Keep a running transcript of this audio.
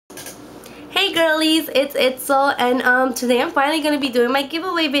Hey girlies, it's Itzel, and today I'm finally gonna be doing my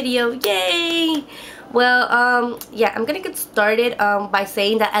giveaway video. Yay! Well, yeah, I'm gonna get started by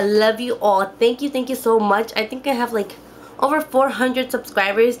saying that I love you all. Thank you so much. I think I have like over 400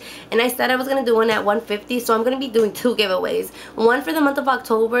 subscribers, and I said I was gonna do one at 150, so I'm gonna be doing two giveaways. One for the month of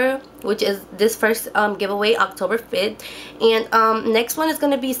October, which is this first giveaway, October 5th, and next one is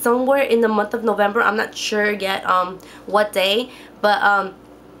gonna be somewhere in the month of November. I'm not sure yet what day, but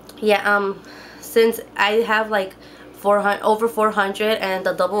yeah, since I have like 400, over 400, and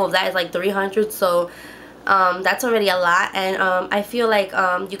the double of that is like 300, so that's already a lot, and I feel like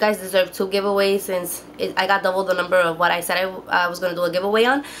you guys deserve two giveaways since I got double the number of what I said I was gonna do a giveaway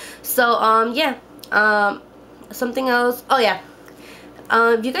on. So yeah, something else. Oh yeah,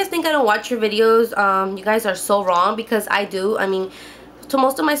 if you guys think I don't watch your videos, you guys are so wrong, because I do. I mean, to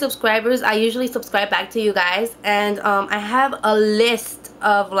most of my subscribers, I usually subscribe back to you guys, and I have a list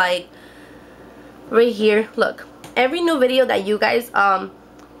of like right here. Look, every new video that you guys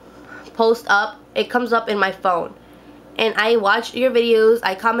post up, it comes up in my phone, and I watch your videos,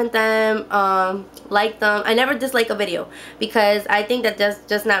 I comment them, like them. I never dislike a video, because I think that that's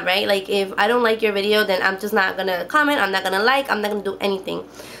just not right. Like, if I don't like your video, then I'm just not gonna comment, I'm not gonna like, I'm not gonna do anything.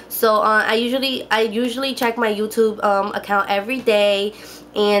 So I usually check my YouTube account every day,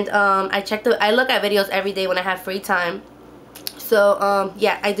 and I look at videos every day when I have free time. So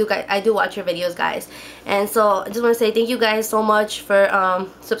yeah, I do watch your videos, guys. And so I just want to say thank you guys so much for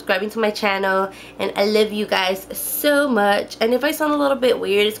subscribing to my channel, and I love you guys so much. And if I sound a little bit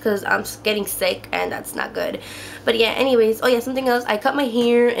weird, it's because I'm getting sick, and that's not good. But yeah, anyways, oh yeah, something else, I cut my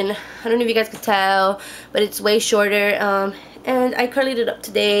hair, and I don't know if you guys could tell, but it's way shorter, and I curled it up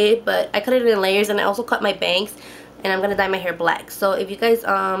today, but I cut it in layers, and I also cut my bangs, and I'm gonna dye my hair black. So if you guys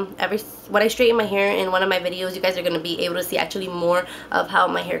when I straighten my hair in one of my videos, you guys are gonna be able to see actually more of how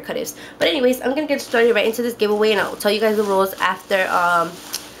my haircut is. But anyways, I'm gonna get started right into this giveaway, and I'll tell you guys the rules after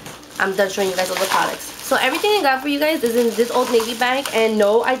I'm done showing you guys all the products. So everything I got for you guys is in this Old Navy bag, and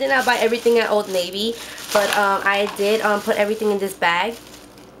no, I did not buy everything at Old Navy, but I did put everything in this bag.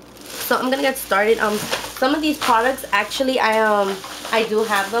 So I'm gonna get started. Some of these products, actually, I do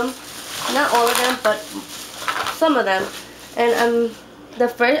have them, not all of them, but some of them. And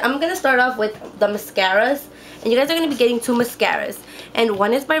I'm gonna start off with the mascaras, and you guys are gonna be getting two mascaras, and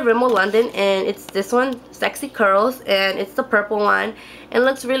one is by Rimmel London, and it's this one, Sexy Curls, and it's the purple one, and it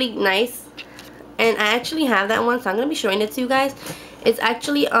looks really nice, and I actually have that one, so I'm gonna be showing it to you guys. It's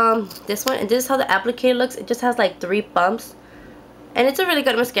actually this one, and this is how the applicator looks. It just has like 3 bumps, and it's a really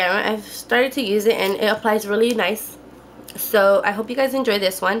good mascara. I've started to use it, and it applies really nice, so I hope you guys enjoy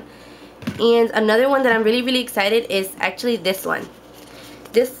this one. And another one that I'm really excited is actually this one.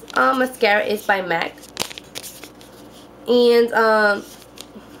 This mascara is by MAC, and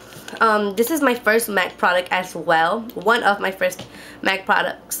this is my first MAC product as well, one of my first MAC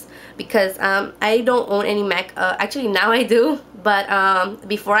products, because I don't own any MAC. Actually now I do, but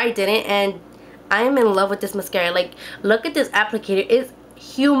before I didn't, and I am in love with this mascara. Like, look at this applicator, it's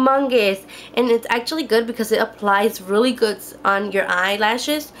humongous, and it's actually good because it applies really good on your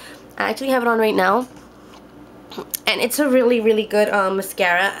eyelashes. I actually have it on right now, and it's a really good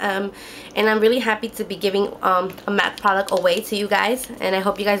mascara, and I'm really happy to be giving a MAC product away to you guys, and I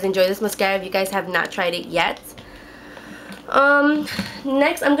hope you guys enjoy this mascara if you guys have not tried it yet.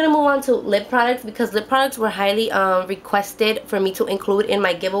 Next, I'm gonna move on to lip products, because lip products were highly requested for me to include in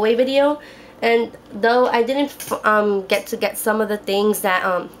my giveaway video. And though I didn't get to get some of the things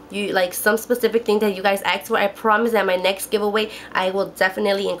that you like, some specific things that you guys asked for, I promise that my next giveaway I will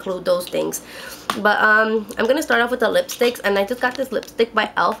definitely include those things. But I'm gonna start off with the lipsticks, and I just got this lipstick by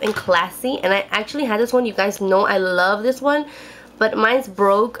e.l.f. in Classy, and I actually had this one. You guys know I love this one, but mine's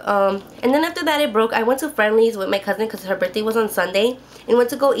broke, and then after that it broke. I went to Friendly's with my cousin because her birthday was on Sunday, and went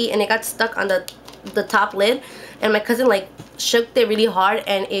to go eat, and it got stuck on the top lid, and my cousin like shook it really hard,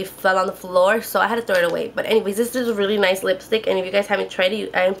 and it fell on the floor, so I had to throw it away. But anyways, this is a really nice lipstick, and if you guys haven't tried it,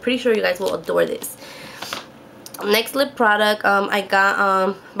 I'm pretty sure you guys will adore this. Next lip product I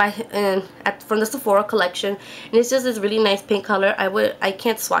got from the Sephora collection, and it's just this really nice pink color. I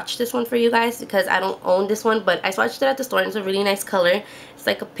can't swatch this one for you guys because I don't own this one, but I swatched it at the store, and it's a really nice color. It's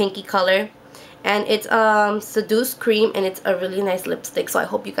like a pinky color, and it's Seduce Cream, and it's a really nice lipstick, so I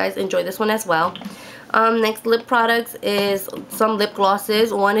hope you guys enjoy this one as well. Next lip products is some lip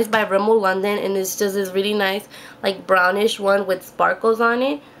glosses. One is by Rimmel London, and it's just this really nice like brownish one with sparkles on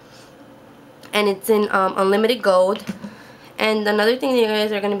it, and it's in Unlimited Gold. And another thing that you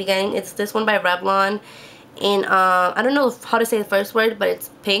guys are going to be getting is this one by Revlon in I don't know how to say the first word, but it's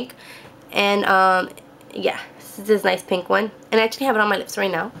pink, and yeah, this is this nice pink one, and I actually have it on my lips right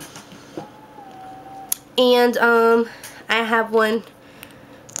now. And I have one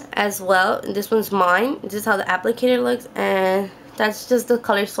as well. This one's mine. This is how the applicator looks, and that's just the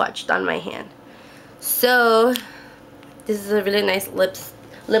color swatched on my hand. So this is a really nice lip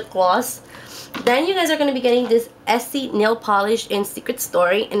gloss. Then you guys are going to be getting this Essie nail polish in Secret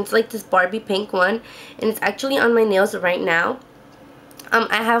Story, and it's like this Barbie pink one, and it's actually on my nails right now.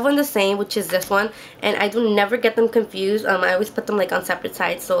 I have one the same, which is this one, and I do never get them confused. I always put them like on separate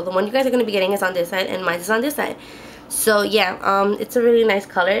sides. So the one you guys are going to be getting is on this side, and mine is on this side. So yeah, it's a really nice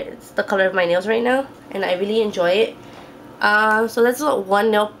color. It's the color of my nails right now, and I really enjoy it. So that's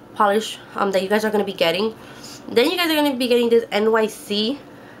one nail polish that you guys are going to be getting. Then you guys are going to be getting this NYC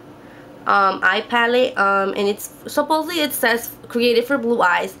eye palette, and it's supposedly, it says created for blue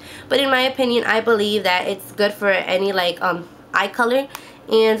eyes, but in my opinion, I believe that it's good for any like eye color.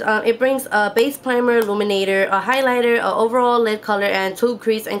 And it brings a base primer, illuminator, a highlighter, a overall lid color, and 2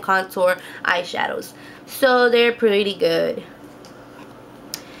 crease and contour eyeshadows. So they're pretty good.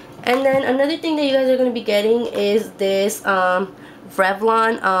 And then another thing that you guys are going to be getting is this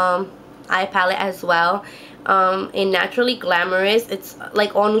Revlon eye palette as well, in Naturally Glamorous. It's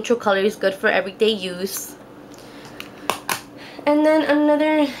like all neutral colors, good for everyday use. And then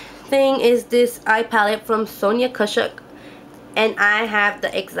another thing is this eye palette from Sonia Kashuk, and I have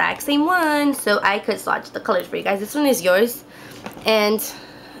the exact same one, so I could swatch the colors for you guys. This one is yours, and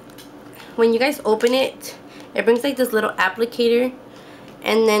when you guys open it, it brings like this little applicator,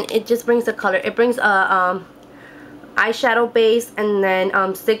 and then it just brings the color. It brings a eyeshadow base, and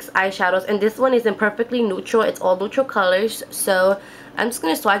then 6 eyeshadows, and this one is in perfectly neutral. It's all neutral colors, so I'm just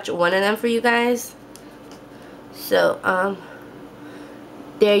gonna swatch one of them for you guys. So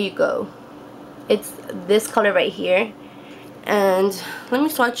there you go. It's this color right here, and let me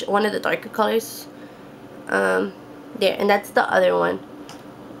swatch one of the darker colors. There, and that's the other one,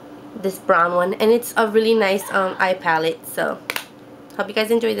 this brown one, and it's a really nice eye palette. So hope you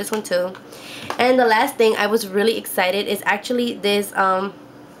guys enjoy this one too. And the last thing I was really excited is actually this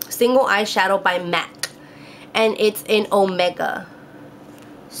single eyeshadow by MAC, and it's in Omega.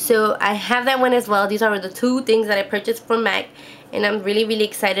 So I have that one as well. These are the 2 things that I purchased from MAC, and I'm really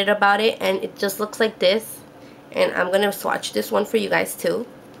excited about it. And it just looks like this, and I'm gonna swatch this one for you guys too.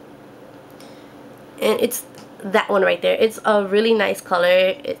 And it's that one right there. It's a really nice color.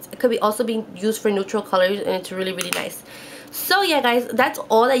 It could be also be used for neutral colors, and it's really nice. So yeah guys, that's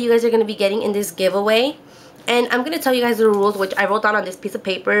all that you guys are going to be getting in this giveaway. And I'm going to tell you guys the rules, which I wrote down on this piece of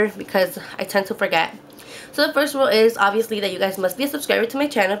paper because I tend to forget. So the first rule is obviously that you guys must be a subscriber to my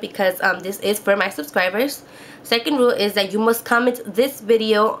channel, because this is for my subscribers. Second rule is that you must comment this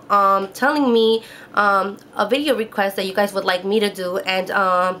video telling me a video request that you guys would like me to do, and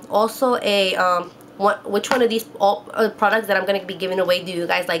also a which one of these products that I'm going to be giving away do you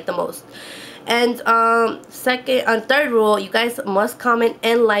guys like the most. And third rule, you guys must comment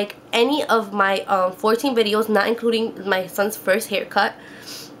and like any of my 14 videos, not including my son's first haircut.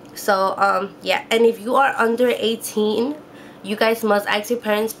 So yeah, and if you are under 18, you guys must ask your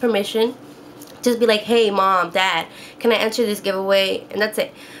parents' permission. Just be like, hey mom, dad, can I enter this giveaway? And that's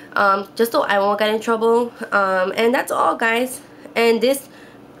it. Just so I won't get in trouble. And that's all guys. And this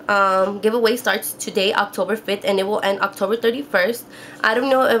giveaway starts today, October 5th, and it will end October 31st. I don't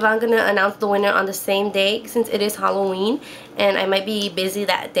know if I'm gonna announce the winner on the same day, since it is Halloween and I might be busy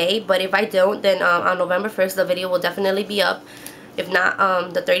that day. But if I don't, then on November 1st the video will definitely be up, if not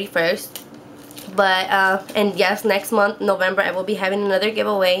the 31st. But and yes, next month, November, I will be having another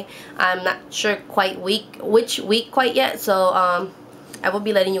giveaway. I'm not sure quite which week quite yet, so I will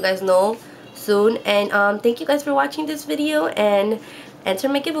be letting you guys know soon. And thank you guys for watching this video, and enter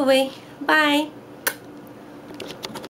my giveaway. Bye.